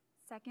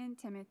2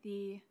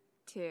 Timothy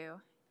 2,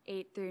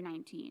 8 through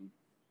 19.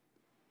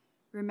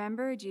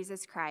 Remember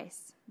Jesus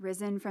Christ,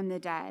 risen from the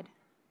dead,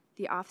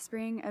 the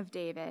offspring of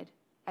David,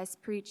 as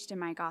preached in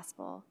my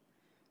gospel,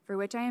 for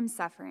which I am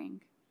suffering,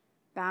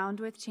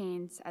 bound with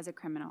chains as a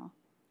criminal.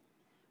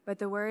 But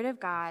the word of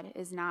God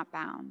is not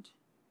bound.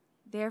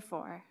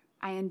 Therefore,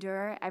 I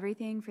endure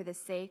everything for the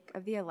sake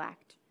of the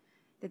elect,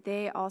 that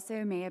they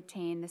also may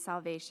obtain the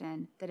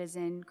salvation that is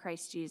in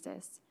Christ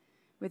Jesus,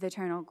 with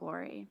eternal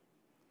glory.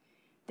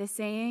 The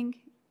saying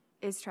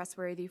is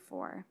trustworthy,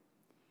 for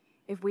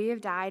if we have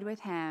died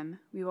with him,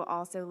 we will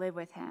also live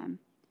with him.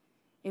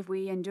 If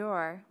we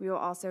endure, we will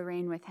also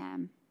reign with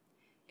him.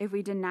 If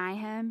we deny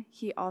him,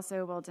 he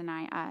also will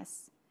deny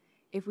us.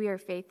 If we are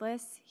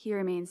faithless, he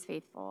remains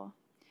faithful,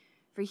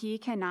 for he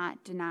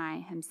cannot deny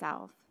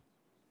himself.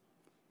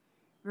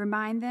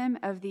 Remind them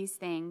of these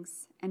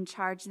things and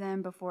charge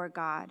them before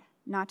God,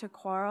 not to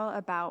quarrel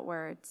about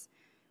words,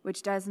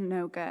 which does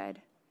no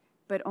good,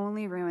 but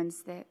only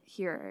ruins the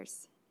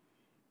hearers.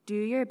 Do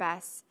your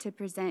best to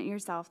present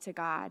yourself to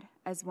God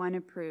as one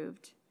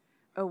approved,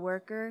 a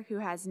worker who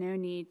has no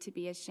need to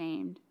be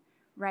ashamed,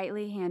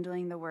 rightly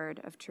handling the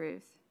word of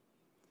truth.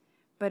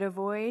 But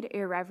avoid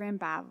irreverent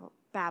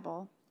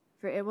babble,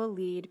 for it will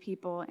lead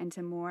people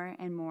into more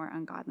and more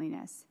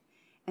ungodliness,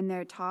 and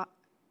their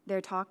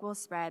talk will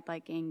spread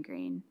like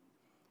gangrene.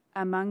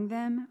 Among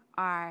them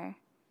are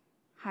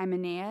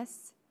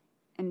Hymenaeus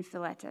and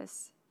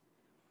Philetus,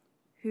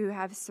 who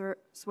have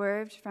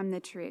swerved from the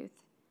truth,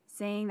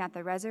 saying that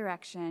the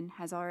resurrection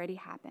has already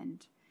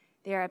happened.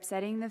 They are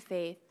upsetting the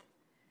faith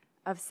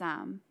of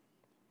some.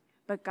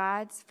 But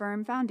God's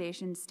firm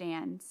foundation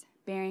stands,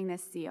 bearing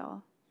this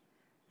seal: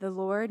 the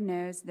Lord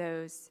knows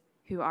those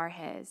who are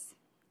his,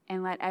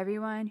 and let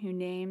everyone who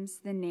names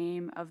the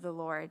name of the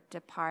Lord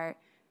depart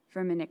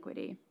from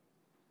iniquity.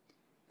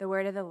 The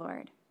word of the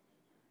Lord.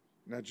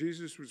 Now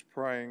Jesus was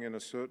praying in a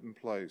certain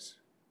place,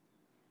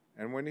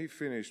 and when he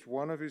finished,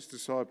 one of his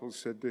disciples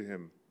said to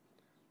him,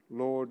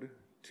 Lord,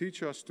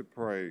 teach us to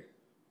pray,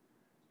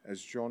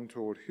 as John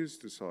taught his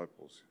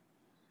disciples.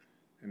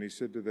 And he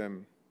said to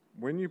them,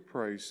 when you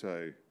pray,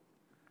 say,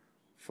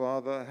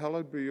 Father,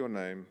 hallowed be your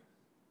name,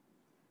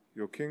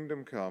 your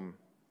kingdom come,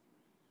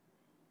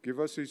 give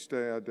us each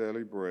day our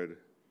daily bread,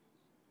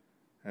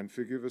 and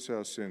forgive us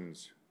our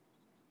sins.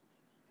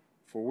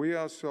 For we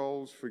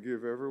ourselves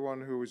forgive everyone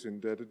who is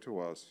indebted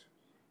to us,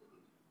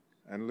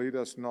 and lead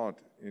us not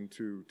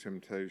into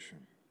temptation.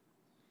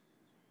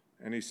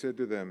 And he said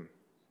to them,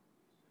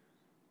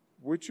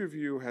 which of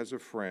you has a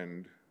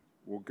friend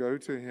will go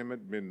to him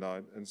at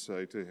midnight and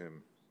say to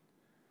him,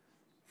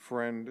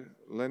 Friend,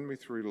 lend me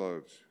 3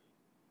 loaves,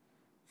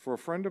 for a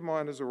friend of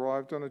mine has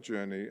arrived on a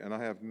journey, and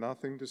I have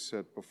nothing to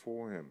set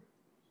before him.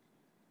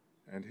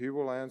 And he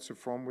will answer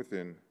from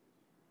within,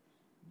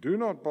 Do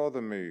not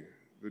bother me.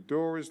 The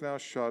door is now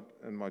shut,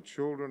 and my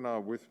children are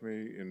with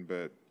me in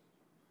bed.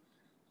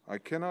 I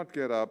cannot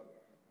get up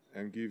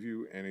and give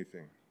you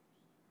anything.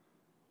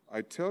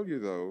 I tell you,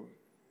 though,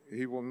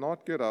 he will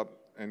not get up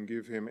and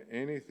give him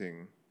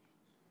anything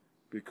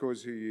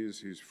because he is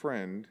his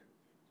friend,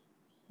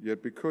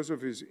 yet because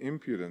of his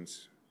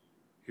impudence,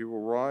 he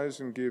will rise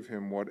and give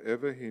him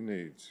whatever he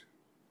needs.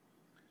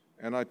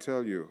 And I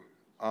tell you,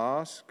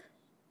 ask,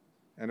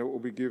 and it will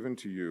be given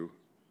to you.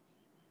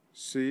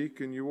 Seek,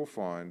 and you will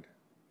find.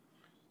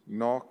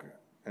 Knock,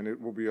 and it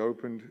will be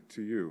opened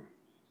to you.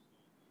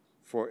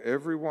 For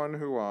everyone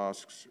who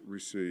asks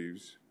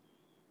receives,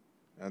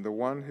 and the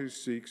one who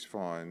seeks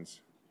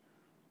finds,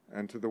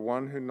 and to the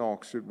one who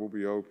knocks it will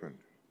be opened.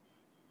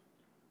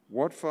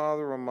 What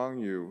father among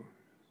you,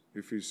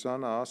 if his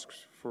son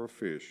asks for a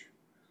fish,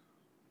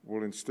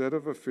 will instead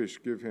of a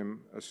fish give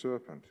him a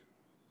serpent?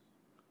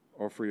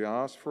 Or if he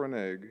asks for an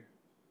egg,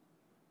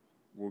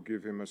 will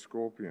give him a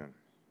scorpion?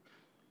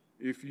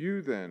 If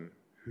you then,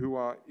 who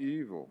are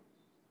evil,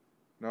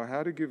 know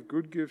how to give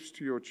good gifts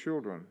to your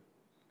children,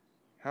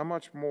 how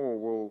much more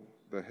will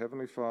the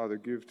Heavenly Father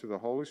give to the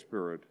Holy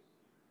Spirit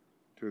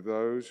to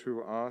those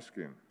who ask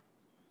him?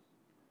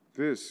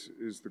 This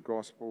is the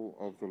gospel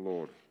of the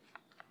Lord.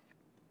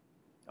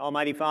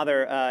 Almighty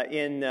Father,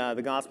 in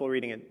the gospel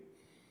reading,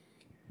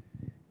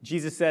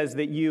 Jesus says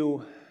that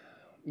you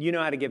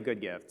know how to give good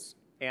gifts,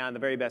 and the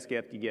very best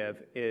gift you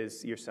give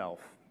is yourself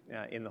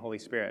in the Holy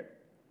Spirit.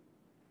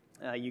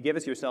 You give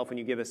us yourself when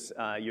you give us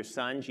your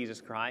Son, Jesus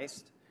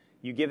Christ.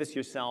 You give us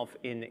yourself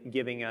in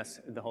giving us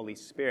the Holy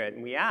Spirit.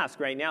 And we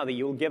ask right now that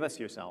you'll give us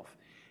yourself.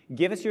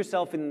 Give us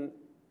yourself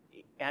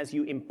as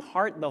you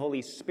impart the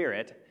Holy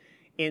Spirit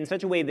in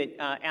such a way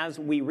that as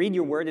we read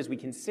your word, as we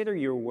consider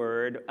your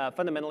word,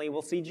 fundamentally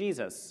we'll see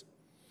Jesus.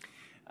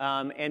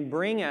 And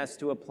bring us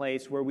to a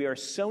place where we are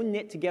so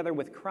knit together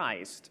with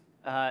Christ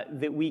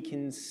that we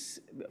can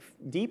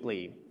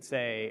deeply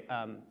say,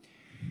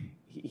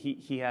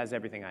 he has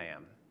everything I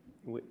am.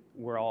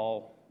 We're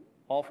all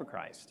for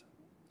Christ.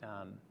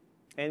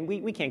 And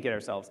we can't get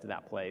ourselves to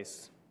that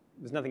place.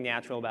 There's nothing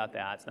natural about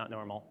that. It's not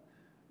normal.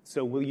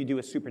 So will you do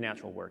a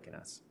supernatural work in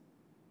us?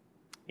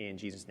 In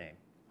Jesus' name,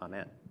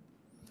 amen.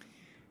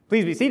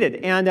 Please be seated.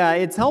 And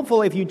it's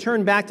helpful if you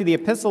turn back to the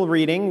epistle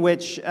reading,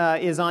 which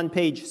is on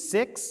page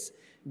 6,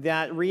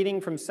 that reading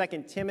from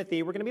 2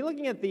 Timothy. We're going to be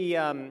looking at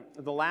the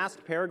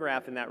last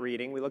paragraph in that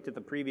reading. We looked at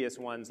the previous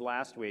ones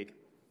last week.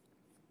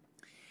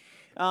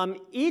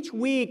 Each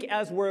week,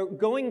 as we're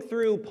going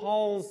through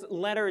Paul's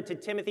letter to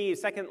Timothy, his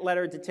second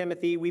letter to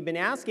Timothy, we've been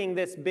asking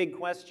this big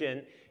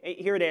question.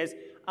 Here it is.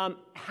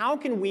 How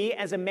can we,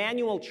 as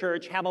Emmanuel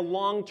Church, have a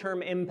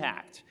long-term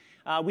impact?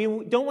 We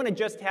don't want to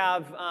just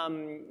have,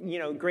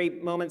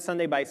 great moments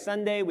Sunday by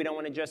Sunday. We don't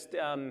want to just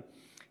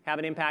have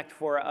an impact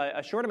for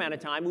a short amount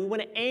of time. We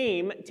want to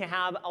aim to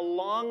have a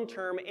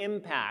long-term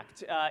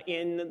impact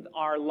in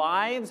our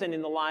lives and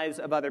in the lives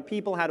of other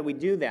people. How do we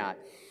do that?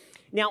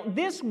 Now,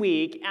 this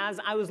week, as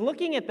I was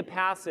looking at the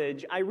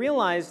passage, I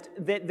realized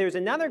that there's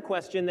another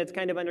question that's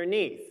kind of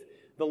underneath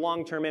the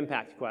long-term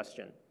impact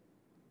question.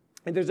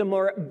 And there's a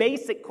more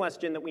basic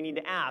question that we need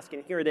to ask,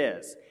 and here it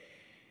is.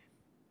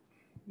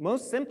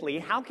 Most simply,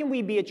 how can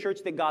we be a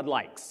church that God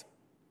likes?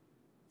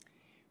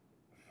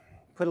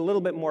 Put a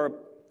little bit more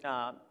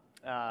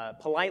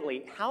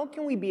politely, how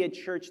can we be a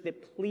church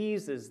that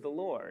pleases the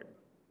Lord?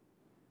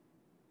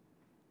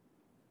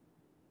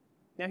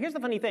 Now, here's the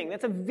funny thing.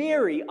 That's a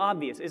very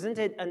obvious, isn't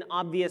it an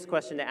obvious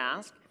question to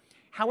ask?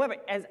 However,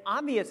 as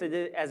obvious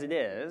as it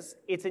is,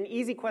 it's an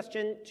easy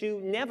question to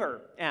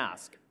never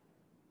ask.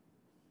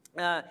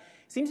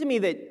 Seems to me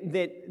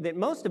that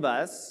most of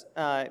us,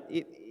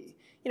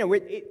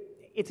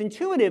 it's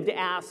intuitive to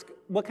ask,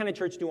 what kind of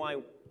church do I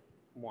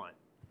want?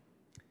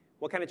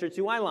 What kind of church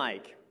do I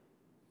like?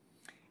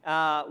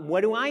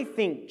 What do I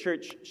think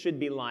church should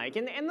be like?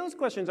 And those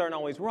questions aren't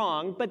always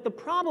wrong, but the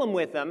problem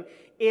with them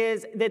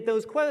is that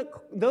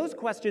those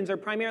questions are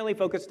primarily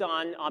focused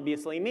on,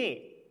 obviously,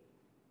 me.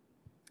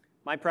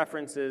 My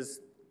preferences,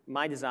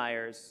 my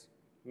desires,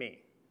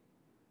 me.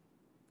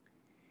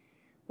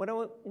 What I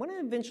want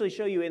to eventually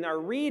show you in our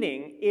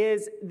reading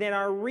is that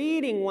our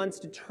reading wants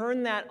to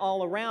turn that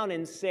all around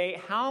and say,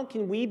 how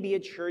can we be a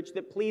church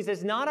that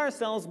pleases not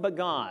ourselves but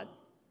God?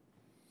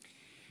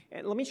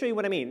 And let me show you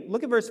what I mean.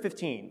 Look at verse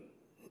 15.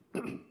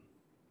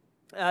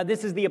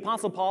 This is the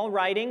Apostle Paul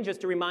writing,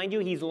 just to remind you,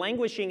 he's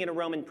languishing in a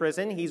Roman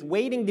prison. He's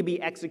waiting to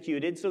be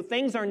executed, so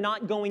things are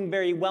not going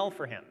very well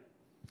for him.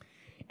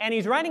 And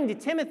he's writing to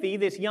Timothy,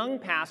 this young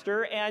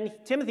pastor, and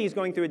Timothy's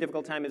going through a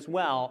difficult time as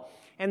well.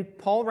 And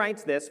Paul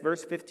writes this,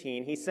 verse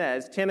 15. He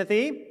says,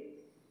 Timothy,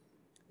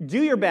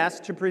 do your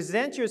best to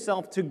present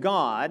yourself to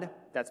God,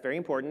 that's very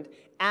important,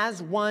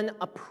 as one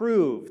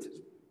approved,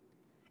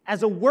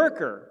 as a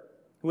worker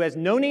who has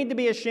no need to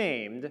be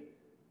ashamed,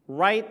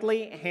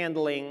 rightly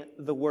handling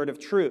the word of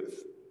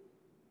truth.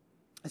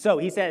 So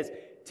he says,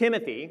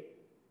 Timothy,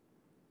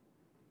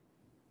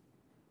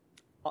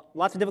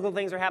 lots of difficult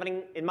things are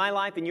happening in my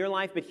life, in your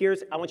life, but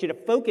I want you to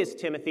focus,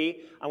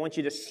 Timothy. I want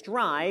you to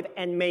strive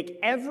and make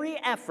every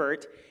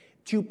effort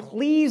to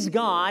please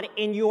God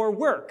in your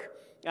work.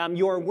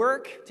 Your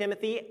work,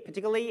 Timothy,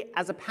 particularly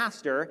as a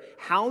pastor,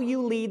 how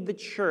you lead the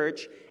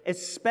church,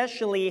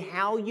 especially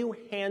how you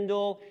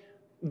handle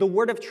the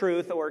word of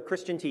truth or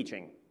Christian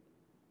teaching.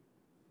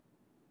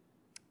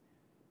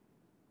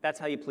 That's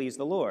how you please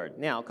the Lord.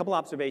 Now, a couple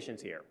observations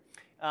here.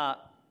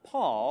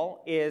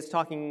 Paul is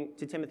talking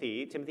to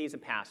Timothy. Timothy is a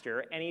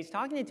pastor, and he's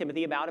talking to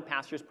Timothy about a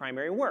pastor's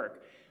primary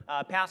work.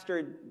 A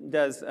pastor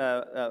does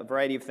a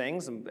variety of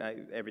things.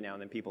 Every now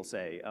and then people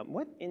say,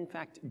 what, in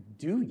fact,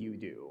 do you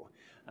do?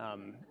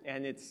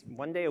 And it's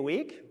one day a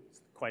week.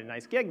 It's quite a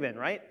nice gig then,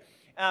 right?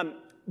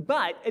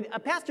 But a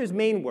pastor's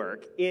main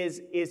work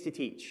is to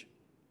teach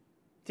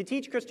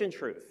Christian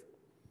truth.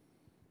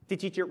 To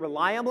teach it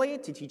reliably,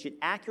 to teach it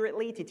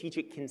accurately, to teach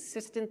it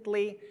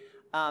consistently.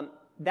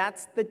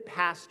 That's the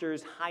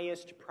pastor's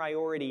highest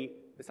priority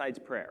besides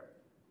prayer.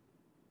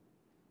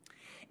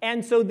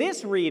 And so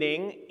this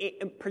reading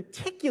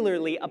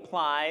particularly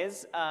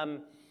applies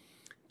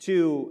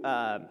to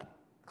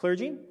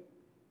clergy,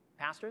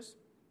 pastors,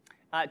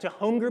 to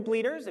home group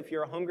leaders. If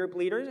you're a home group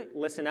leader,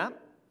 listen up.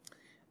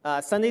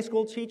 Sunday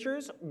school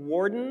teachers,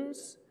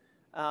 wardens,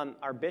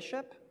 our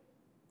bishop.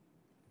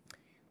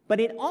 But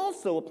it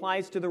also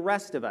applies to the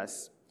rest of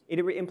us. It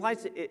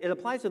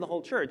applies to the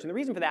whole church. And the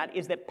reason for that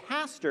is that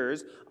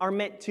pastors are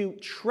meant to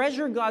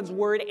treasure God's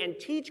word and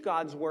teach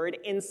God's word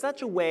in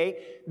such a way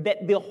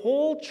that the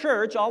whole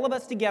church, all of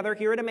us together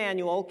here at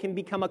Emmanuel, can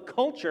become a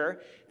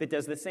culture that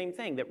does the same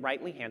thing, that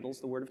rightly handles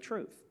the word of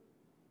truth.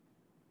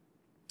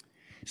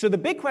 So the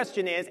big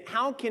question is,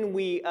 how can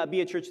we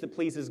be a church that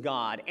pleases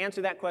God?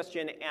 Answer that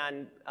question,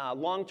 and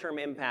long-term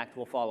impact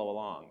will follow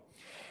along.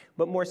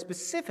 But more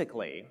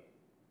specifically,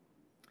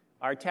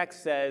 our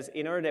text says,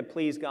 in order to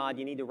please God,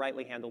 you need to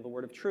rightly handle the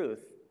word of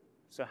truth.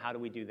 So how do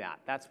we do that?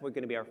 That's what's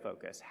going to be our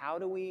focus. How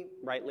do we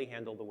rightly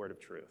handle the word of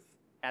truth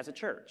as a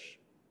church?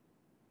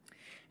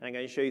 And I'm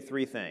going to show you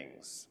three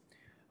things.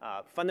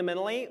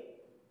 Fundamentally,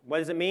 what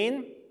does it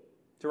mean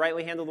to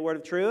rightly handle the word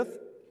of truth?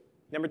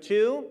 Number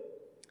two,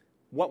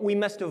 what we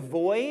must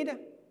avoid,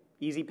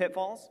 easy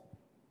pitfalls.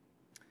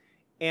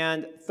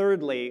 And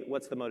thirdly,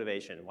 what's the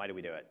motivation? Why do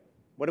we do it?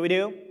 What do we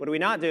do? What do we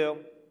not do?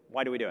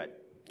 Why do we do it?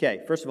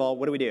 Okay, first of all,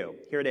 what do?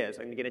 Here it is.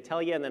 I'm going to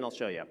tell you and then I'll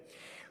show you.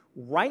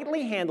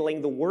 Rightly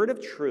handling the word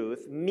of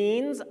truth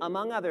means,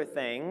 among other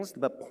things,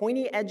 the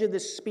pointy edge of the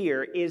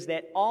spear is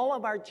that all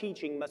of our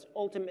teaching must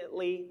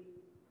ultimately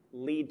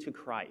lead to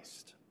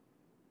Christ.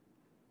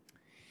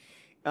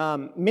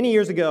 Many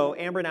years ago,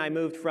 Amber and I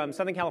moved from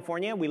Southern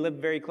California. We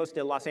lived very close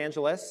to Los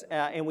Angeles,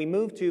 and we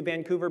moved to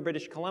Vancouver,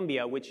 British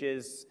Columbia, which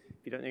is,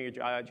 if you don't know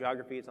your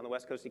geography, it's on the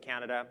west coast of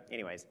Canada.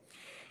 Anyways,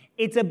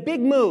 it's a big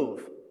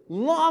move,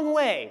 long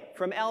way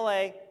from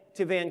LA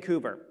to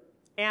Vancouver.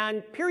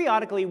 And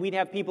periodically, we'd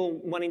have people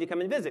wanting to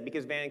come and visit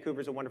because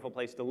Vancouver's a wonderful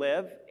place to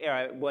live,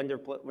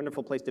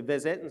 wonderful place to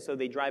visit, and so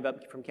they drive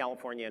up from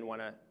California and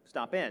want to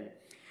stop in.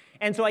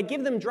 And so I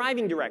give them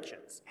driving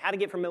directions, how to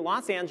get from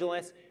Los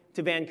Angeles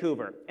to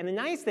Vancouver. And the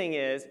nice thing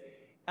is,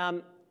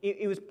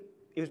 it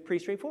was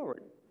pretty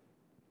straightforward.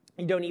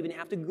 You don't even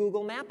have to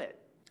Google map it.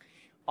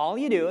 All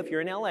you do, if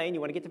you're in LA and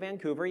you want to get to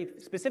Vancouver,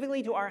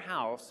 specifically to our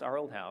house, our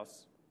old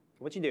house,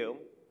 what you do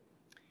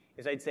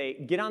is I'd say,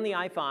 get on the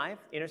I-5,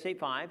 Interstate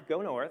 5,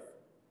 go north,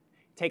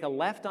 take a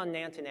left on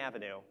Nanton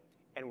Avenue,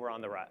 and we're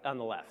on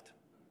the left.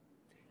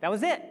 That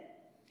was it.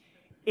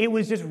 It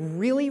was just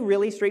really,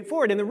 really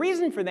straightforward. And the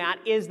reason for that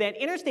is that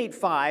Interstate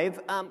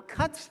 5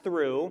 cuts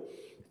through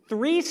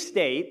 3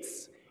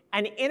 states,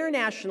 an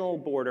international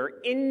border,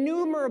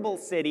 innumerable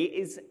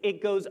cities.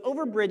 It goes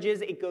over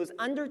bridges, it goes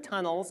under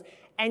tunnels,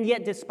 and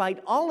yet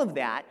despite all of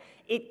that,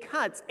 it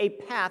cuts a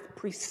path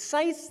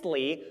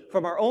precisely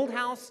from our old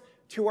house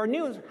to our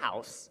new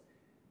house.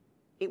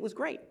 It was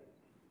great.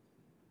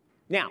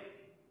 Now,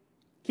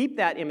 keep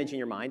that image in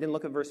your mind and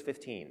look at verse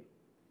 15.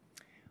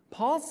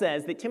 Paul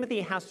says that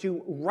Timothy has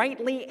to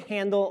rightly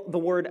handle the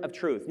word of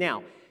truth.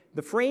 Now,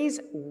 the phrase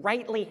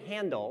rightly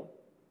handle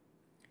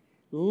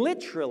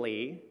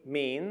literally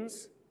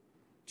means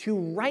to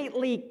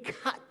rightly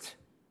cut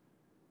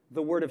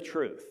the word of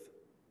truth,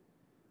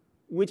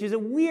 which is a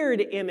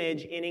weird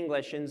image in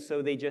English, and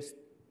so they just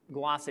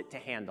gloss it to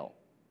handle.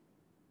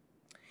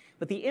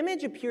 But the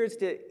image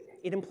it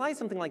implies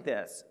something like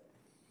this.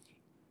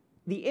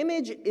 The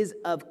image is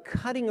of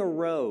cutting a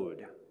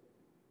road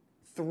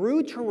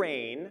through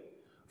terrain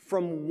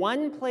from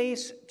one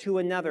place to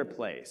another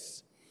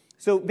place.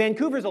 So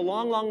Vancouver's a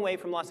long, long way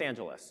from Los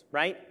Angeles,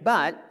 right?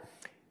 But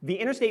the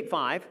Interstate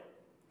 5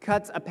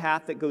 cuts a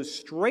path that goes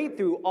straight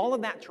through all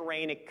of that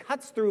terrain. It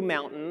cuts through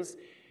mountains,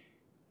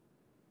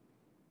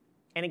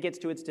 and it gets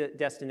to its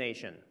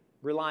destination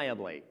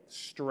reliably,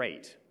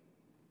 straight.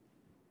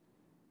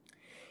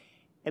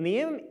 And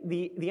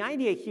the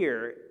idea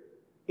here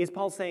is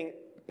Paul saying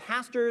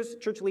pastors,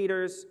 church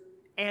leaders,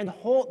 and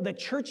the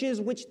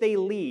churches which they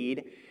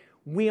lead,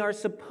 we are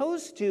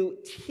supposed to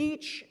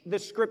teach the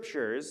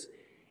scriptures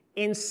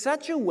in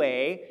such a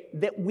way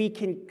that we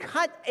can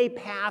cut a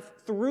path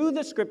through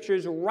the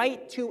scriptures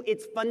right to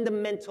its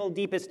fundamental,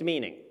 deepest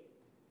meaning.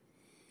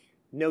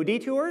 No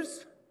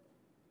detours,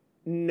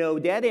 no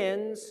dead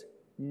ends,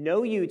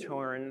 no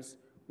U-turns.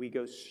 We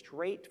go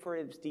straight for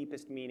its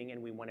deepest meaning,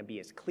 and we want to be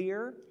as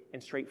clear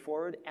and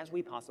straightforward as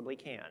we possibly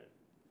can.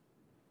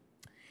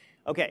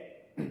 Okay.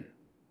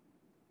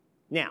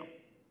 Now,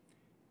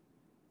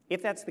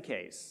 if that's the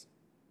case,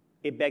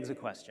 it begs a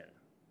question.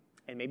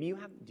 And maybe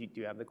do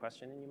you have the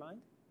question in your mind?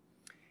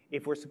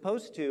 If we're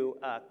supposed to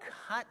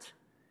cut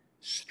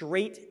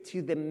straight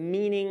to the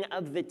meaning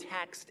of the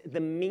text, the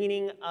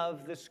meaning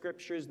of the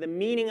scriptures, the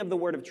meaning of the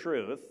word of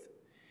truth,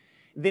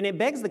 then it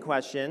begs the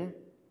question,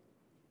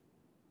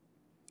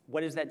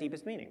 what is that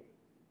deepest meaning?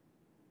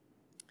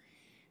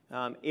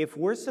 If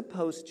we're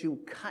supposed to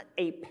cut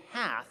a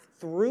path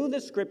through the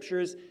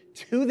scriptures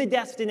to the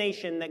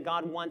destination that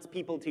God wants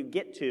people to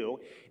get to,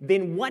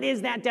 then what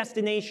is that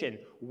destination?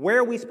 Where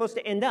are we supposed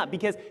to end up?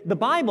 Because the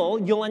Bible,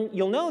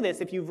 you'll know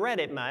this if you've read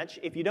it much.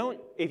 If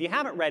you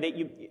haven't read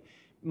it,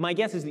 my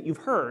guess is that you've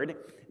heard.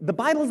 The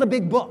Bible's a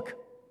big book.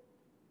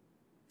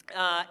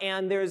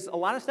 And there's a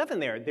lot of stuff in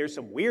there. There's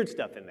some weird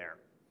stuff in there.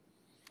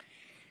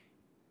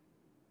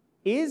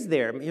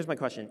 Here's my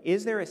question,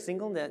 is there a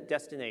single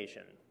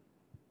destination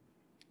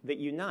that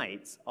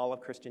unites all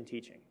of Christian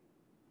teaching?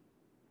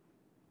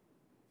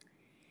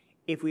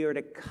 If we were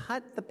to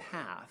cut the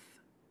path,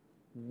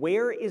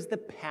 where is the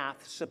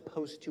path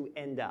supposed to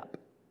end up?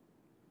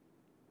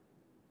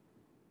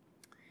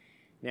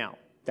 Now,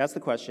 that's the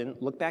question.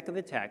 Look back at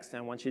the text, and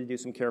I want you to do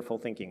some careful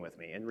thinking with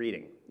me and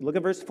reading. Look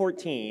at verse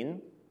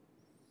 14.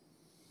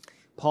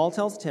 Paul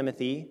tells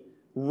Timothy,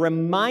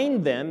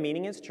 remind them,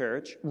 meaning his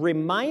church,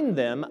 remind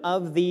them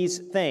of these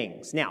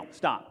things. Now,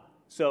 stop.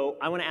 So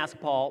I want to ask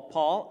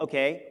Paul,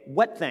 okay,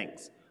 what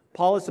things?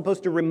 Paul is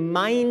supposed to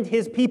remind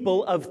his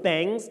people of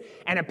things,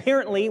 and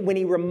apparently when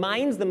he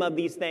reminds them of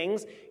these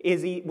things,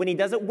 when he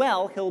does it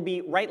well, he'll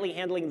be rightly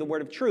handling the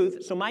word of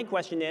truth. So my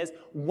question is,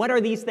 what are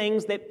these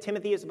things that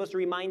Timothy is supposed to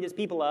remind his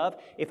people of?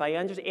 If I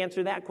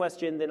answer that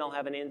question, then I'll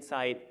have an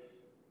insight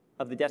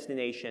of the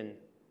destination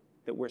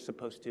that we're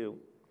supposed to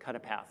cut a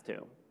path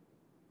to.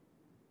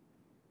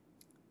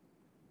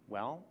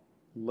 Well,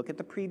 look at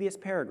the previous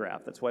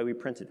paragraph. That's why we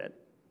printed it.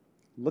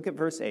 Look at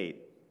verse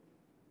 8.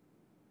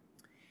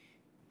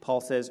 Paul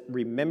says,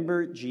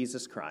 remember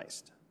Jesus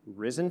Christ,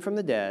 risen from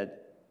the dead,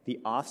 the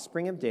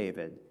offspring of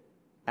David,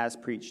 as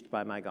preached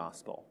by my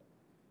gospel.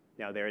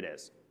 Now there it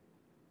is.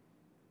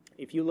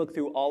 If you look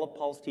through all of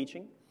Paul's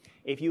teaching,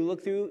 if you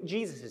look through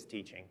Jesus'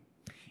 teaching,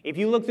 if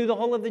you look through the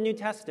whole of the New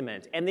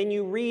Testament, and then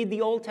you read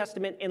the Old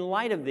Testament in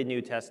light of the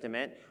New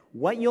Testament,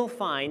 what you'll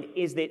find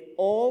is that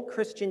all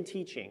Christian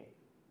teaching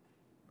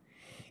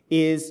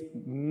is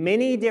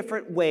many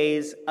different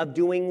ways of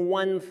doing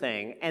one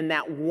thing, and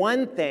that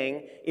one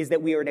thing is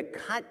that we are to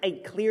cut a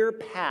clear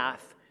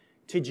path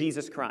to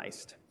Jesus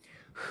Christ,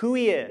 who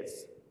he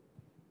is,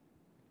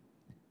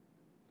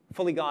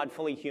 fully God,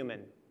 fully human,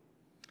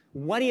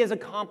 what he has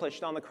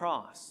accomplished on the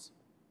cross,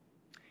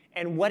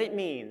 and what it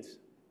means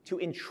to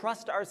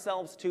entrust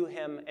ourselves to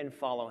him and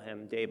follow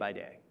him day by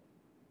day.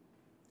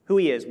 Who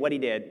he is, what he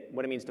did,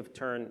 what it means to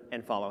turn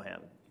and follow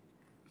him.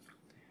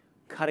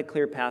 Cut a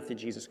clear path to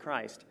Jesus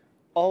Christ.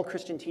 All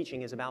Christian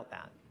teaching is about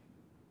that.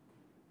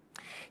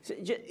 So,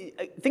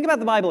 think about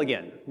the Bible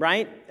again,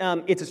 right?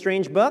 It's a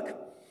strange book.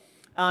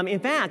 In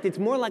fact, it's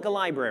more like a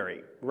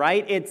library,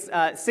 right? It's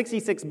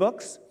 66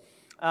 books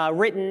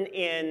written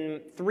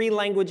in 3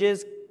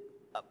 languages,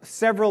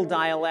 several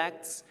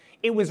dialects.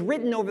 It was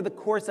written over the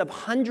course of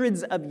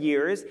hundreds of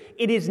years.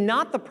 It is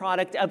not the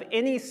product of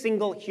any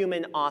single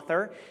human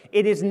author.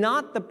 It is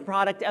not the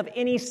product of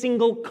any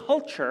single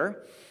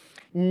culture.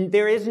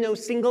 There is no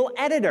single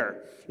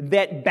editor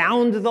that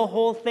bound the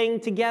whole thing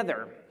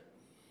together.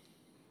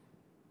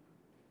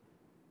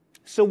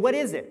 So what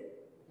is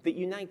it that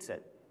unites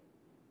it?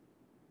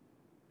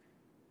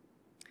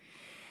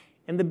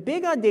 And the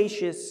big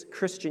audacious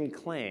Christian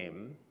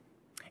claim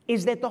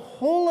is that the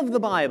whole of the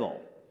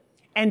Bible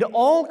and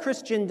all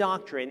Christian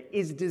doctrine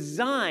is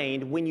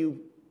designed, when you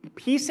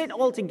piece it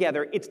all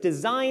together, it's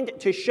designed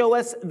to show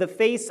us the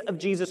face of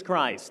Jesus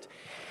Christ.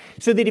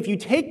 So that if you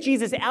take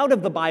Jesus out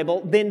of the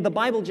Bible, then the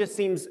Bible just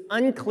seems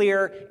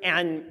unclear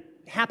and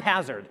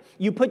haphazard.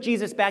 You put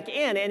Jesus back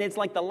in, and it's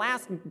like the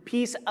last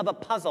piece of a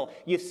puzzle.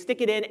 You stick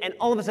it in, and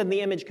all of a sudden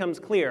the image comes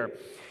clear.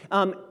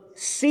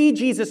 See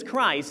Jesus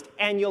Christ,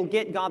 and you'll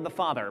get God the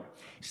Father.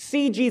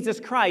 See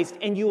Jesus Christ,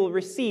 and you will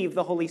receive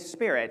the Holy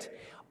Spirit.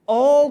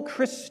 All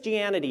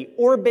Christianity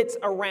orbits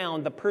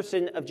around the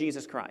person of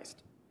Jesus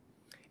Christ.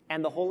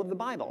 And the whole of the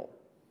Bible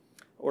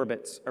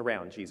orbits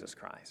around Jesus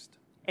Christ.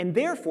 And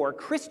therefore,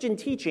 Christian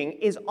teaching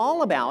is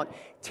all about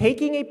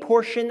taking a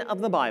portion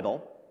of the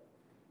Bible,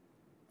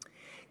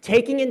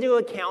 taking into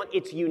account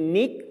its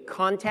unique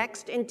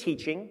context and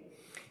teaching,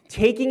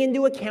 taking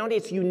into account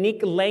its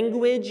unique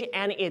language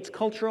and its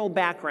cultural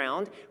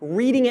background,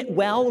 reading it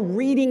well,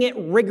 reading it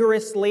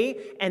rigorously,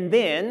 and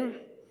then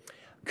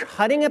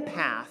cutting a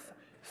path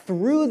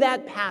through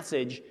that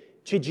passage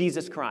to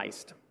Jesus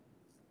Christ.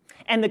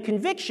 And the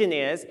conviction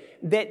is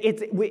that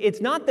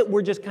it's not that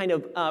we're just kind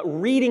of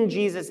reading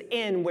Jesus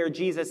in where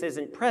Jesus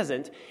isn't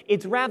present.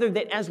 It's rather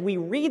that as we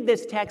read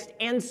this text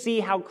and see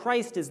how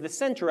Christ is the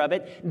center of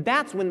it,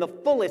 that's when the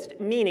fullest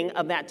meaning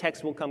of that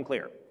text will come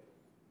clear.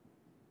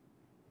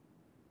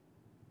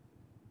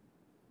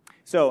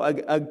 So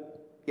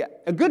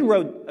a good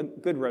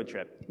road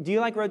trip. Do you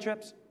like road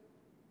trips?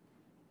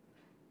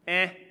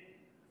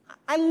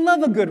 I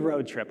love a good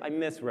road trip. I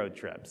miss road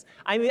trips.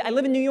 I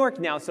live in New York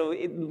now, so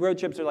road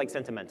trips are like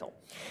sentimental.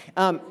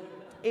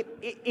 You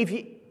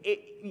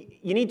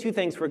need 2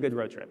 things for a good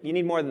road trip. You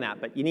need more than that,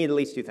 but you need at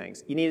least 2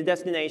 things. You need a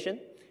destination,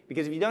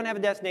 because if you don't have a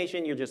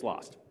destination, you're just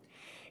lost.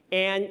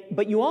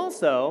 But you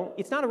also,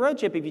 it's not a road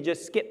trip if you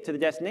just skip to the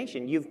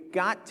destination. You've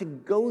got to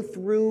go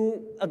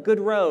through a good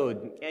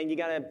road, and you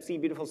got to see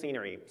beautiful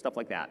scenery, stuff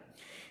like that,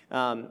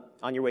 on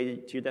your way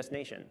to your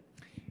destination.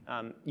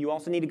 You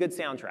also need a good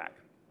soundtrack,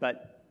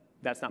 but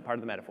that's not part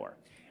of the metaphor.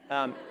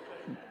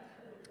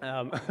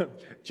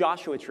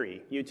 Joshua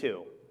Tree,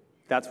 U2.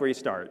 That's where you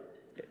start.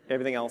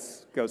 Everything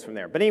else goes from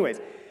there. But anyways,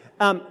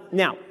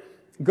 now,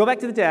 go back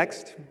to the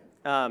text.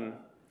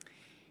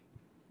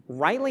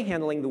 Rightly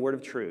handling the word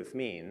of truth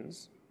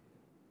means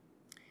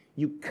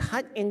you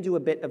cut into a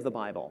bit of the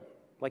Bible,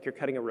 like you're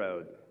cutting a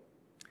road,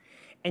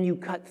 and you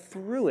cut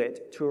through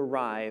it to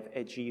arrive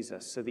at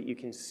Jesus so that you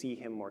can see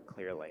him more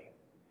clearly.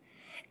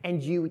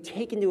 And you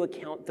take into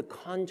account the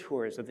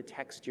contours of the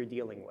text you're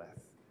dealing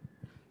with.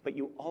 But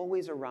you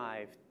always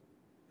arrive,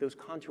 those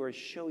contours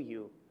show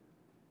you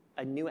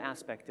a new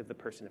aspect of the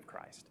person of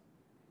Christ.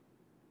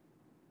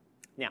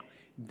 Now,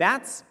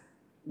 that's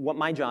what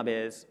my job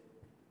is.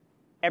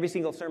 Every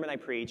single sermon I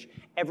preach,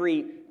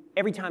 every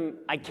time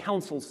I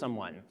counsel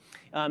someone,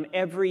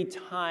 every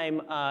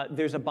time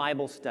there's a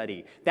Bible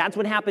study. That's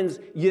what happens.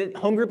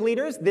 Home group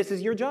leaders, this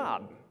is your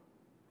job.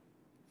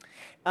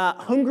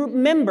 Home group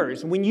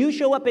members, when you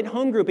show up at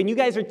home group and you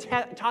guys are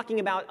talking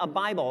about a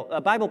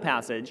Bible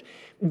passage,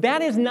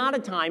 that is not a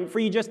time for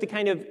you just to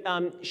kind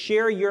of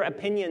share your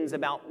opinions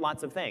about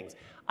lots of things.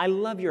 I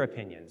love your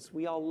opinions.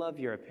 We all love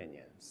your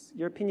opinions.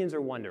 Your opinions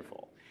are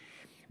wonderful.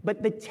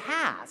 But the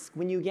task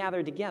when you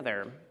gather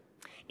together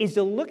is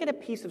to look at a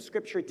piece of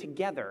Scripture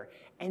together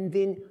and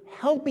then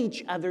help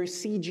each other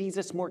see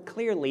Jesus more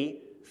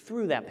clearly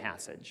through that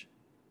passage.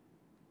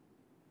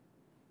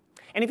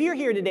 And if you're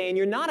here today and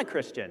you're not a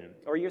Christian,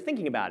 or you're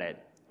thinking about it,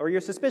 or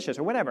you're suspicious,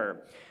 or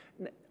whatever,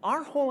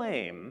 our whole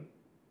aim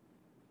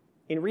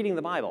in reading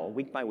the Bible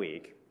week by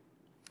week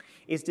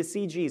is to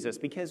see Jesus,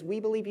 because we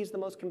believe he's the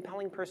most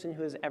compelling person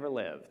who has ever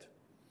lived.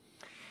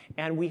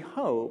 And we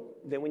hope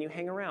that when you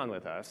hang around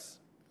with us,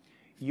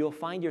 you'll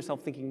find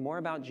yourself thinking more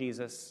about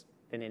Jesus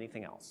than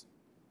anything else.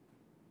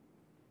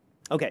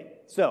 Okay,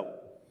 so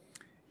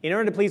in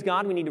order to please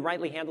God, we need to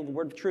rightly handle the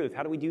word of truth.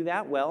 How do we do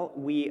that? Well,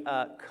 we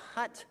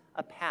cut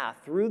a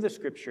path through the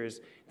scriptures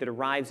that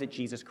arrives at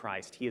Jesus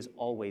Christ. He is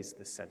always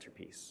the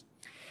centerpiece.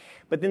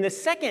 But then the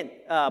second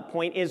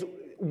point is,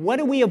 what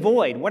do we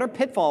avoid? What are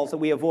pitfalls that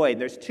we avoid?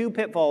 There's two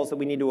pitfalls that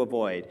we need to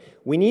avoid.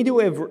 We need to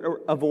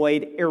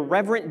avoid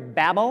irreverent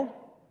babble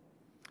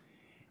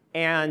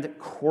and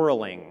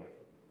quarreling.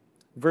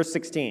 Verse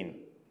 16.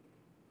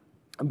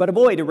 But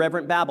avoid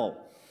irreverent babble,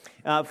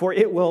 for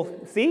it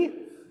will, see?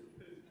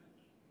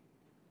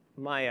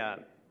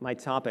 My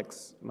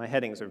topics, my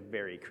headings are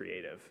very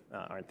creative,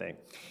 aren't they?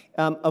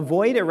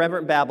 Avoid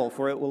irreverent babble,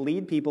 for it will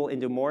lead people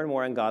into more and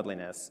more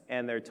ungodliness,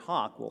 and their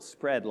talk will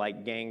spread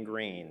like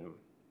gangrene.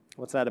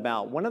 What's that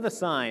about? One of the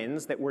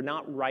signs that we're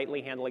not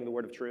rightly handling the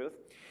word of truth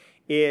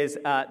is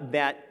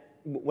that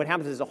what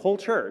happens is a whole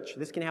church,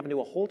 this can happen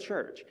to a whole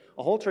church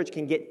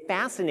can get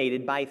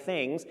fascinated by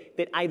things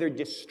that either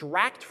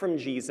distract from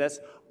Jesus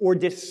or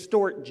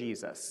distort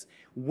Jesus.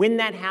 When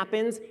that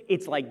happens,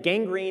 it's like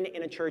gangrene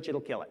in a church, it'll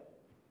kill it.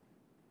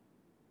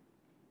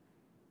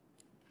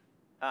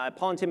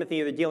 Paul and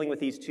Timothy are dealing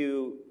with these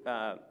two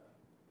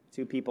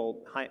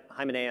people,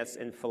 Hymenaeus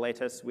and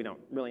Philetus. We don't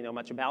really know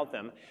much about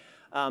them.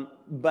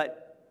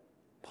 But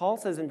Paul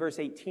says in verse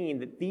 18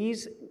 that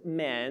these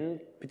men,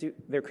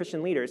 they're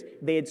Christian leaders,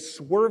 they had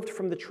swerved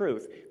from the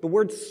truth. The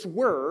word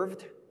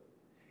swerved,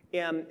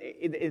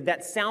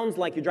 that sounds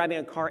like you're driving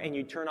a car and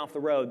you turn off the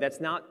road. That's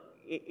not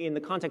in the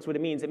context what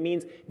it means. It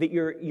means that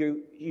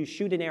you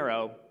shoot an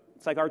arrow.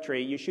 It's like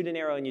archery. You shoot an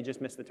arrow and you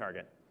just miss the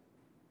target.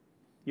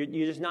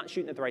 You're just not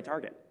shooting at the right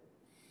target.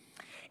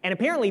 And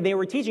apparently they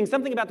were teaching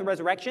something about the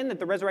resurrection, that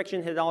the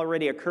resurrection had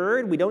already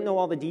occurred. We don't know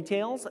all the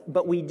details,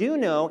 but we do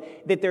know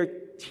that their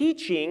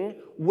teaching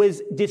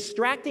was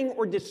distracting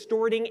or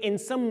distorting, in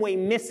some way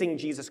missing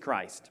Jesus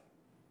Christ.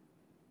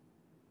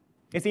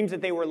 It seems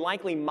that they were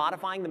likely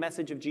modifying the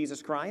message of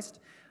Jesus Christ.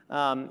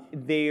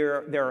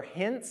 There are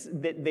hints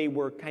that they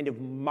were kind of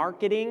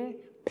marketing,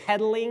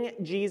 peddling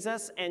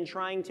Jesus, and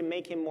trying to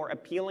make him more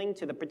appealing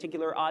to the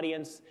particular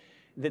audience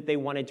that they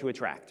wanted to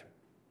attract.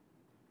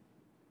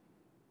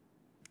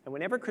 And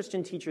whenever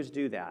Christian teachers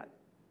do that,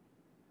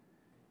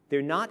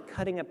 they're not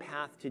cutting a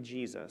path to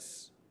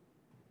Jesus.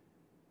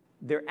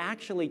 They're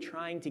actually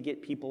trying to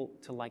get people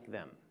to like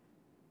them.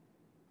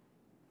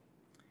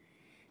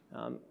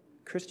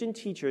 Christian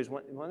teachers,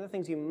 one of the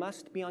things you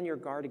must be on your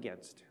guard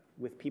against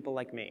with people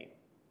like me,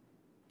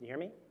 you hear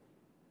me?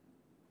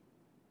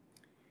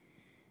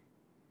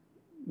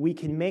 We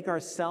can make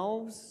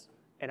ourselves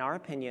and our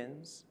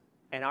opinions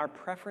and our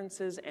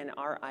preferences and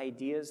our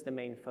ideas the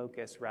main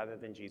focus rather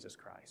than Jesus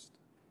Christ.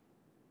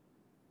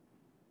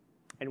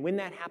 And when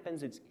that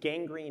happens, it's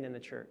gangrene in the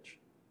church.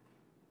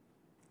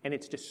 And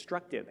it's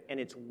destructive, and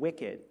it's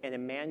wicked. And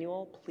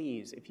Emmanuel,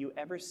 please, if you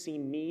ever see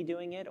me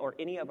doing it or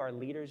any of our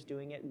leaders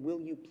doing it,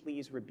 will you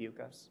please rebuke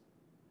us?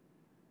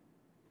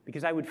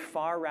 Because I would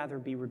far rather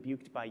be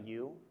rebuked by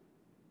you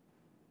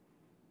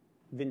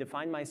than to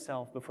find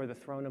myself before the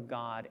throne of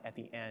God at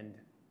the end,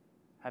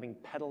 having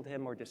peddled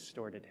him or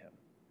distorted him.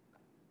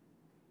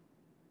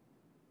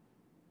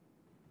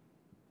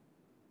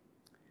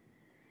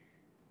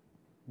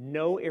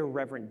 No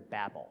irreverent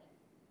babble.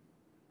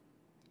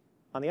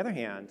 On the other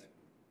hand,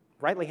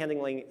 rightly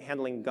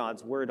handling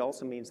God's word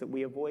also means that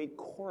we avoid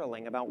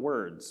quarreling about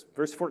words.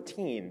 Verse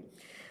 14,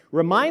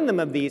 remind them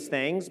of these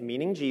things,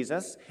 meaning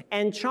Jesus,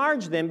 and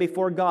charge them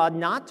before God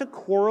not to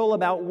quarrel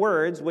about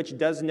words, which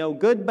does no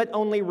good, but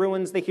only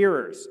ruins the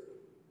hearers.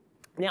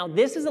 Now,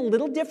 this is a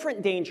little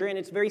different danger, and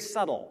it's very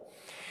subtle.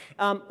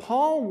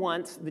 Paul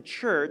wants the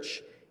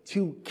church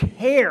to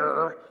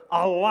care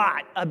a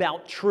lot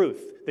about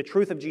truth, the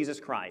truth of Jesus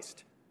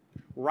Christ.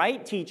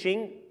 Right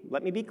teaching,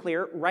 let me be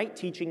clear, right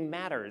teaching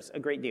matters a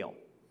great deal.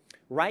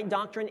 Right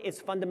doctrine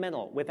is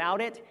fundamental. Without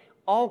it,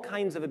 all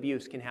kinds of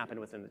abuse can happen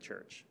within the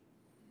church.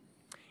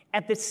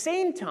 At the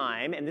same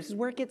time, and this is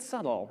where it gets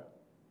subtle,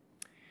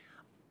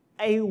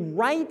 a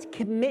right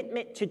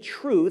commitment to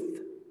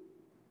truth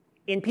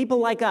in people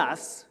like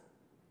us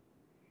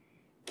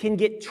can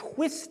get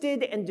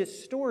twisted and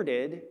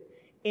distorted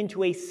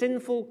into a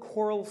sinful,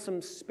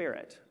 quarrelsome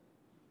spirit.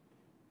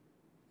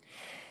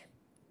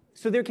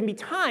 So there can be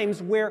times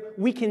where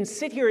we can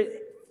sit here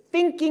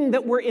thinking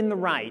that we're in the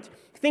right,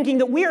 thinking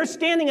that we are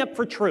standing up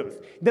for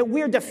truth, that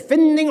we're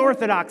defending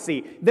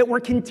orthodoxy, that we're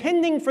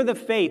contending for the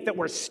faith, that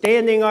we're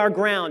standing our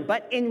ground.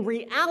 But in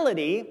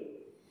reality,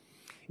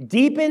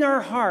 deep in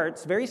our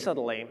hearts, very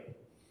subtly,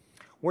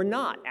 we're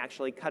not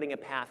actually cutting a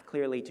path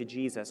clearly to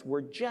Jesus.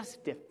 We're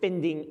just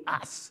defending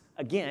us.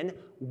 Again,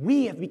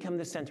 we have become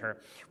the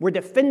center. We're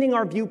defending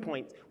our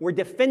viewpoints. We're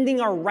defending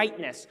our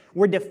rightness.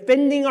 We're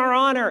defending our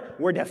honor.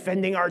 We're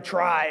defending our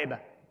tribe.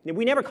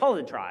 We never call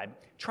it a tribe.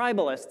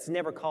 Tribalists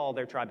never call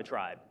their tribe a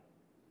tribe.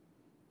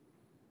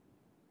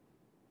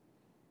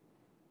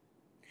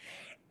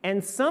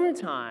 And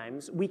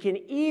sometimes we can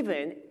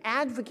even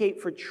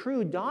advocate for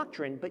true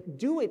doctrine, but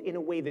do it in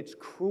a way that's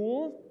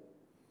cruel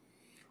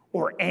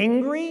or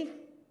angry.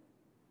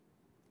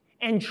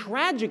 And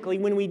tragically,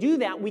 when we do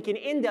that, we can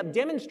end up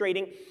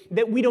demonstrating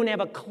that we don't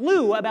have a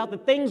clue about the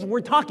things we're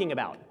talking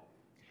about.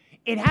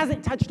 It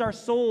hasn't touched our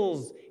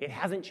souls. It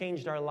hasn't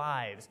changed our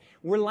lives.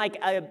 We're like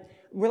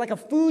a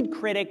food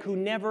critic who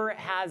never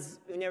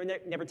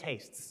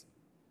tastes,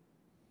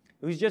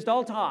 who's just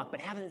all talk but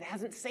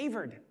hasn't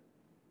savored.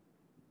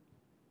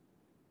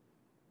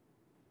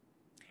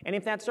 And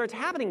if that starts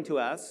happening to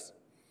us,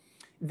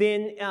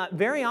 then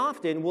very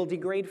often we'll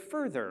degrade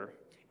further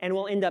and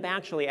we'll end up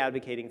actually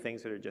advocating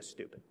things that are just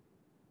stupid.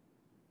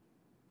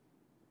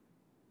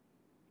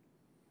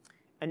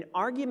 An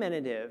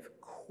argumentative,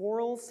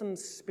 quarrelsome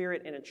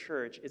spirit in a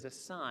church is a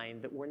sign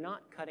that we're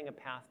not cutting a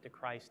path to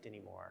Christ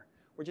anymore.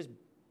 We're just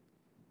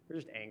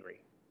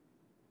angry.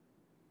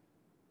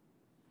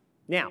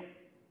 Now,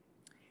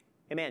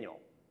 Emmanuel,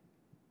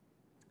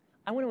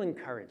 I want to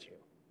encourage you,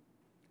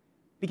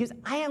 because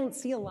I don't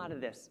see a lot of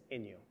this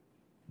in you,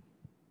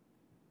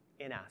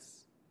 in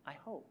us, I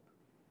hope.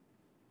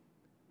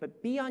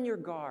 But be on your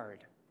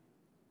guard.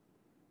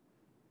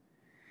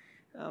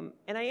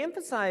 And I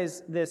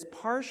emphasize this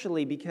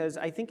partially because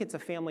I think it's a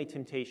family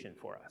temptation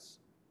for us.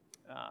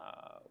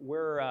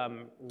 We're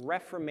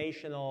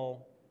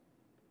reformational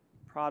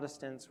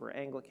Protestants, we're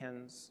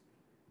Anglicans.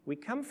 We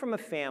come from a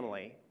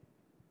family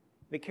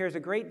that cares a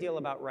great deal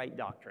about right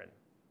doctrine.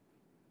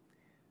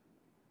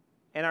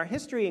 And our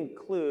history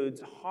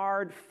includes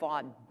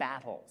hard-fought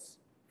battles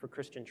for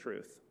Christian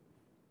truth.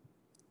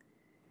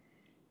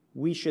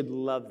 We should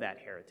love that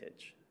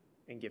heritage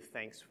and give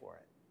thanks for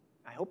it.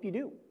 I hope you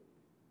do.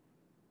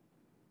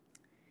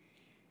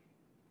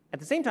 At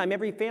the same time,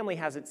 every family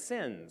has its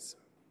sins.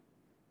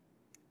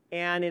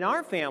 And in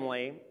our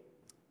family,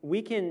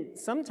 we can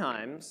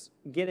sometimes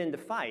get into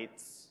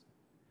fights,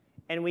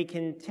 and we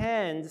can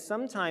tend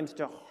sometimes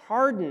to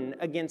harden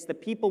against the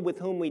people with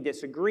whom we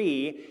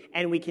disagree,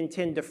 and we can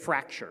tend to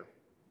fracture.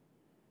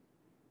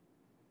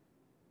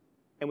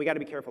 And we got to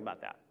be careful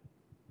about that.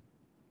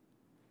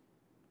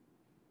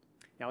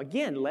 Now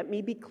again, let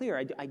me be clear.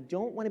 I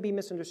don't want to be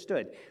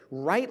misunderstood.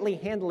 Rightly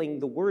handling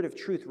the word of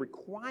truth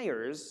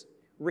requires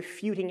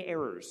refuting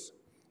errors.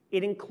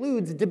 It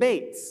includes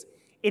debates.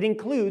 It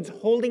includes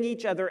holding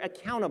each other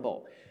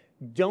accountable.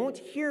 Don't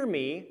hear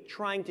me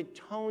trying to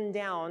tone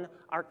down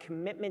our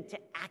commitment to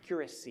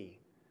accuracy.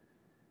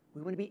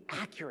 We want to be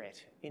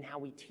accurate in how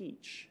we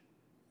teach.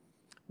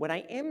 What I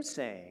am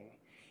saying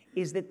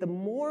is that the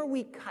more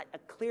we cut a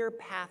clear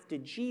path to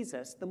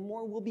Jesus, the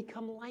more we'll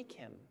become like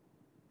him.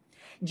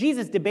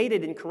 Jesus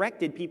debated and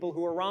corrected people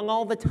who were wrong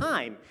all the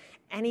time,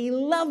 and he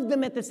loved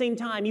them at the same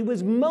time. He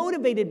was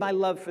motivated by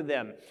love for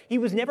them. He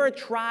was never a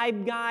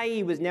tribe guy.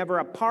 He was never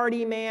a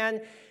party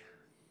man.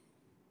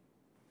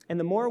 And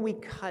the more we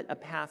cut a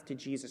path to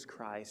Jesus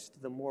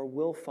Christ, the more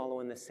we'll follow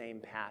in the same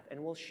path,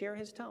 and we'll share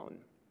his tone.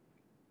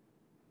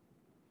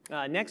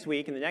 Next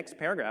week, in the next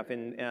paragraph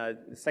in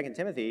 2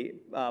 Timothy,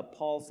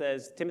 Paul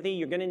says, Timothy,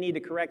 you're going to need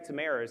to correct some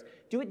errors.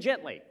 Do it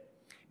gently.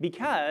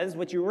 Because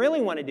what you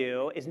really want to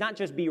do is not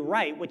just be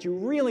right. What you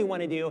really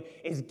want to do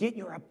is get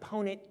your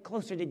opponent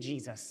closer to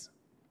Jesus.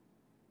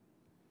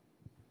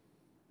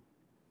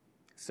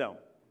 So,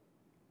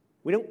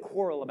 we don't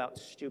quarrel about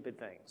stupid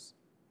things.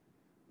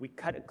 We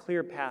cut a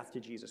clear path to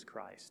Jesus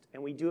Christ,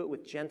 and we do it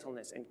with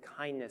gentleness and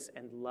kindness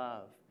and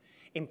love.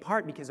 In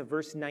part because of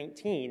verse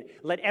 19,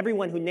 let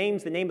everyone who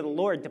names the name of the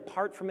Lord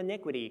depart from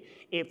iniquity.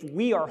 If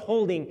we are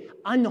holding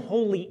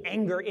unholy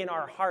anger in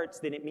our hearts,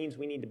 then it means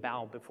we need to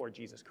bow before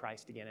Jesus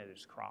Christ again at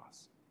his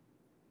cross.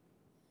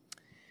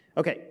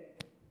 Okay,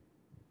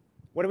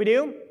 what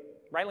do?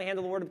 Rightly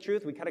handle the word of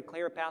truth. We cut a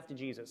clear path to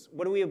Jesus.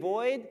 What do we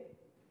avoid?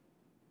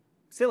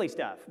 Silly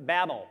stuff,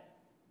 babble,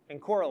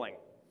 and quarreling.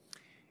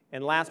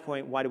 And last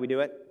point, why do we do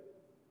it?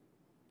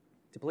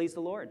 To please the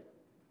Lord.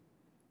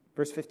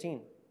 Verse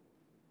 15.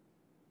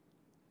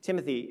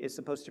 Timothy is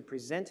supposed to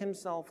present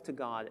himself to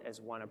God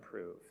as one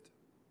approved.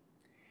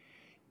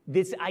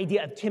 This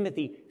idea of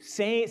Timothy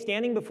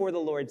standing before the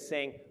Lord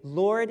saying,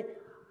 Lord,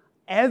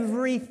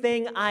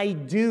 everything I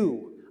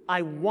do,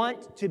 I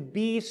want to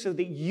be so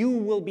that you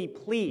will be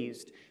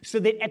pleased, so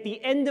that at the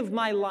end of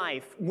my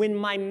life, when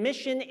my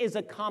mission is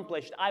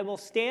accomplished, I will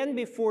stand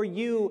before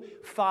you,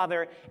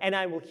 Father, and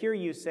I will hear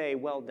you say,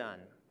 well done,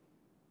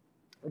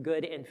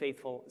 good and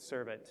faithful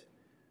servant.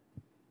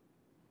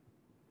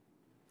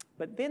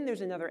 But then there's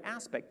another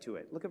aspect to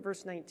it. Look at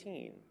verse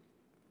 19.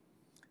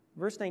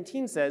 Verse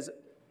 19 says,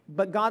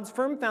 but God's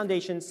firm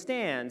foundation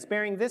stands,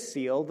 bearing this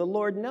seal, the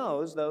Lord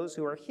knows those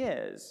who are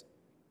his.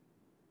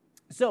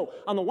 So,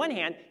 on the one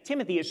hand,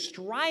 Timothy is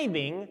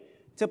striving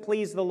to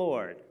please the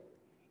Lord.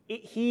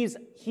 He's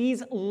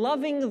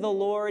loving the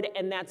Lord,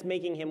 and that's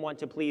making him want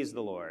to please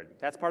the Lord.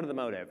 That's part of the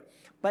motive.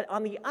 But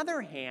on the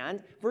other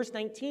hand, verse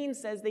 19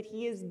 says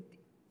that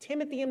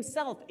Timothy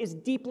himself is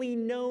deeply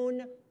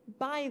known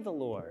by the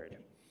Lord.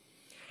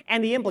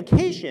 And the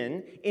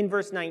implication in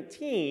verse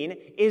 19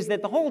 is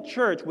that the whole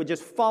church would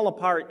just fall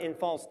apart in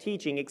false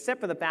teaching, except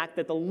for the fact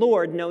that the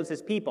Lord knows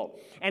his people.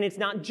 And it's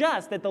not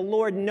just that the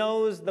Lord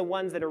knows the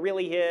ones that are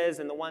really his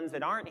and the ones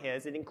that aren't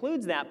his. It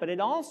includes that, but it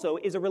also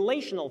is a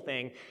relational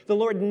thing. The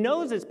Lord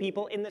knows his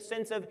people in the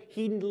sense of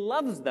he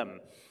loves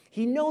them.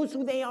 He knows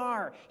who they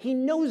are. He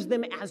knows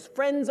them as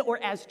friends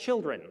or as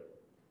children.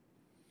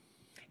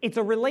 It's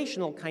a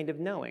relational kind of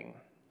knowing.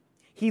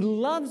 He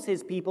loves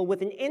his people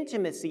with an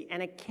intimacy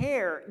and a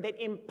care that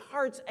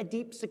imparts a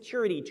deep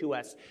security to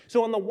us.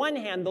 So on the one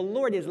hand, the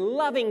Lord is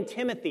loving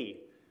Timothy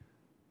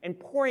and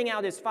pouring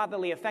out his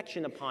fatherly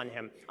affection upon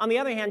him. On the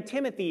other hand,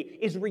 Timothy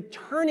is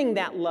returning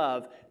that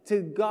love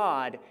to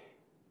God.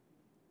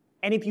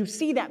 And if you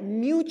see that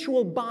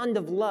mutual bond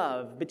of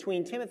love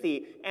between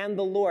Timothy and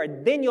the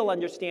Lord, then you'll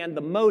understand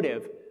the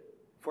motive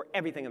for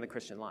everything in the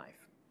Christian life.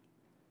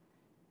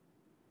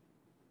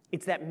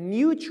 It's that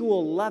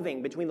mutual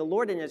loving between the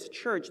Lord and his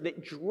church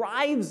that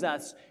drives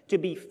us to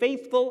be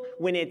faithful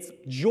when it's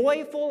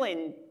joyful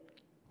and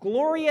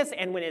glorious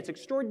and when it's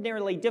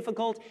extraordinarily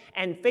difficult,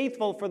 and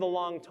faithful for the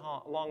long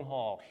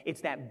haul.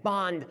 It's that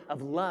bond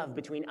of love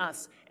between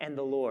us and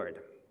the Lord.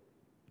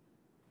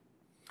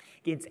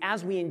 It's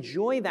as we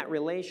enjoy that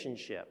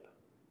relationship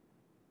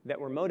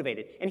that we're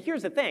motivated. And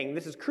here's the thing,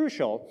 this is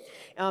crucial.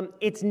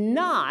 It's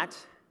not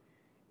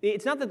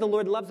that the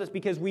Lord loves us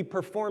because we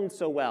performed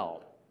so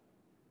well.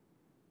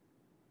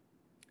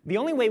 The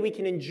only way we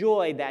can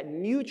enjoy that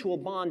mutual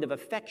bond of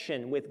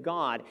affection with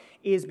God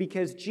is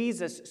because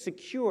Jesus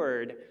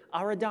secured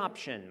our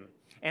adoption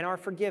and our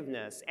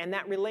forgiveness and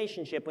that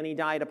relationship when he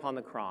died upon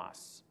the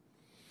cross.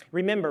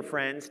 Remember,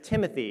 friends,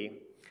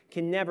 Timothy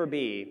can never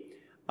be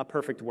a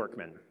perfect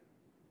workman.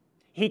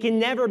 He can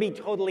never be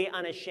totally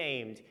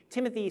unashamed.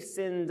 Timothy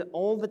sinned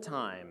all the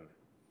time.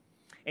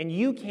 And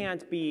you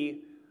can't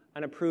be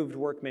an approved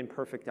workman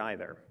perfect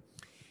either.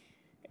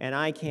 And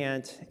I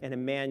can't, and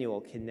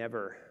Emmanuel can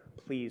never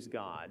please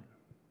God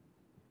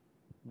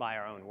by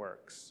our own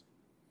works.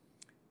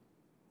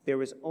 There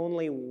was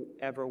only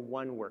ever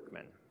one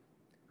workman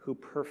who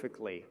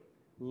perfectly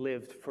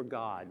lived for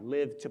God,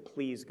 lived to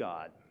please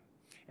God.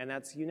 And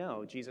that's,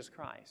 Jesus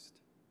Christ.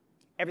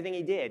 Everything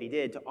he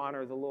did to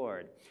honor the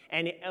Lord.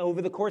 And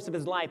over the course of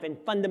his life, and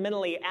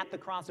fundamentally at the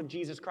cross of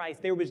Jesus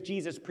Christ, there was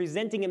Jesus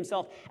presenting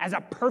himself as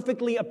a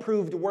perfectly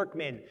approved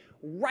workman,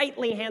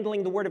 rightly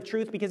handling the word of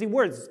truth because he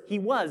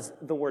was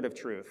the word of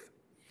truth.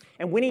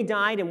 And when he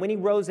died and when he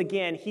rose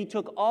again, he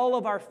took all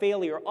of our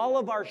failure, all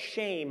of our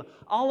shame,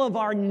 all of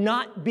our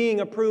not being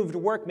approved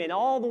workmen,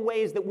 all the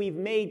ways that we've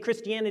made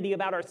Christianity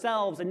about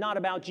ourselves and not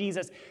about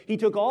Jesus. He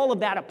took all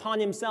of that upon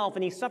himself,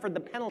 and he suffered the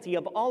penalty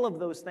of all of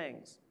those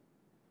things.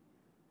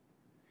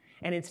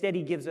 And instead,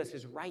 he gives us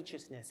his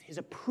righteousness, his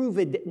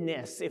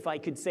approvedness, if I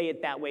could say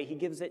it that way. He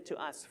gives it to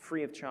us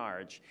free of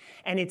charge.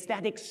 And it's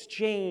that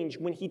exchange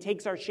when he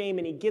takes our shame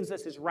and he gives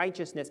us his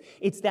righteousness.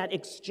 It's that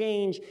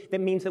exchange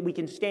that means that we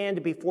can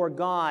stand before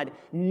God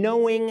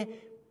knowing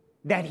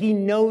that he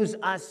knows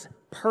us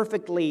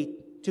perfectly,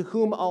 to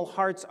whom all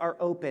hearts are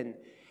open.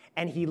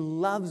 And he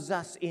loves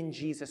us in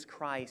Jesus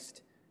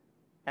Christ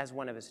as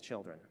one of his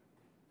children.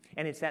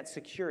 And it's that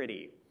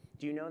security.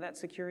 Do you know that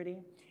security?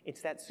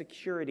 It's that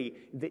security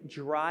that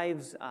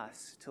drives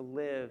us to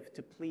live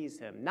to please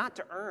him. Not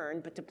to earn,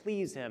 but to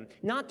please him.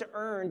 Not to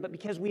earn, but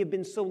because we have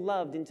been so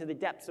loved into the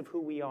depths of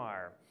who we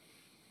are.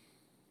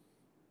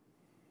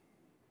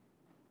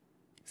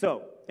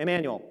 So,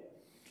 Emmanuel,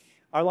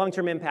 our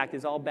long-term impact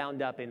is all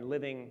bound up in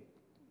living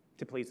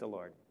to please the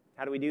Lord.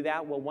 How do we do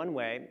that? Well, one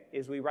way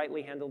is we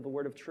rightly handle the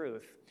word of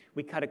truth.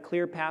 We cut a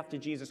clear path to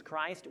Jesus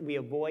Christ. We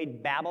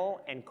avoid babble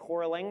and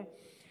quarreling.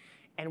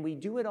 And we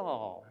do it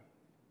all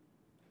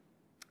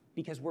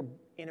because we're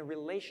in a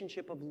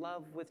relationship of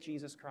love with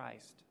Jesus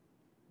Christ,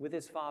 with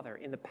his Father,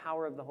 in the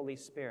power of the Holy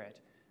Spirit,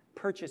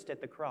 purchased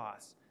at the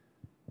cross.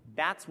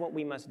 That's what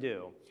we must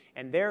do.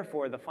 And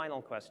therefore, the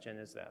final question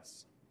is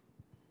this.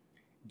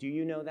 Do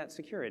you know that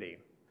security?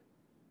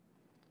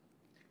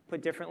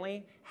 Put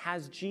differently,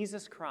 has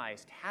Jesus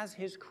Christ, has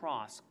his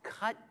cross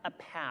cut a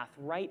path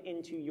right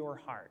into your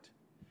heart,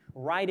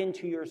 right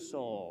into your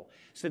soul,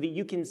 so that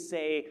you can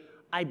say,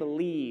 I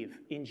believe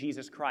in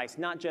Jesus Christ,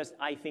 not just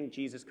I think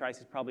Jesus Christ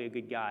is probably a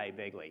good guy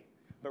vaguely,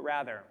 but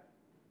rather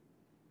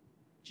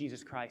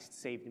Jesus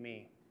Christ saved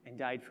me and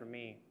died for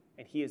me,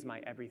 and he is my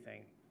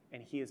everything,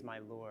 and he is my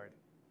Lord,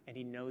 and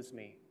he knows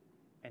me,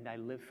 and I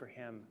live for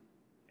him,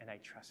 and I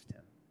trust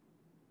him.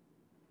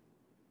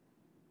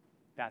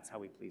 That's how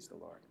we please the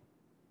Lord.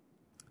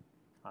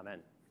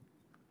 Amen.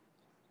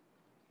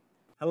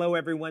 Hello,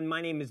 everyone.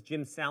 My name is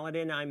Jim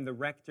Saladin. I'm the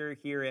rector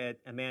here at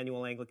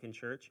Emmanuel Anglican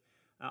Church.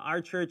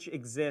 Our church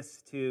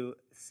exists to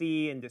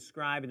see and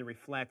describe and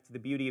reflect the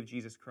beauty of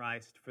Jesus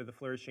Christ for the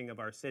flourishing of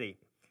our city.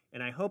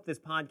 And I hope this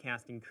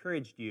podcast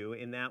encouraged you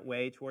in that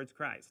way towards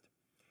Christ.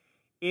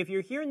 If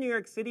you're here in New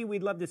York City,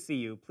 we'd love to see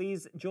you.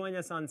 Please join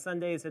us on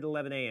Sundays at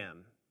 11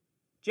 a.m.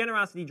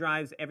 Generosity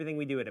drives everything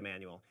we do at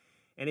Emmanuel.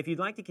 And if you'd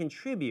like to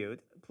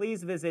contribute,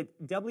 please visit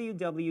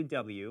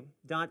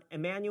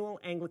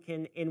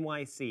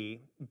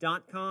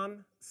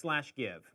www.emmanuelanglicannyc.com/give.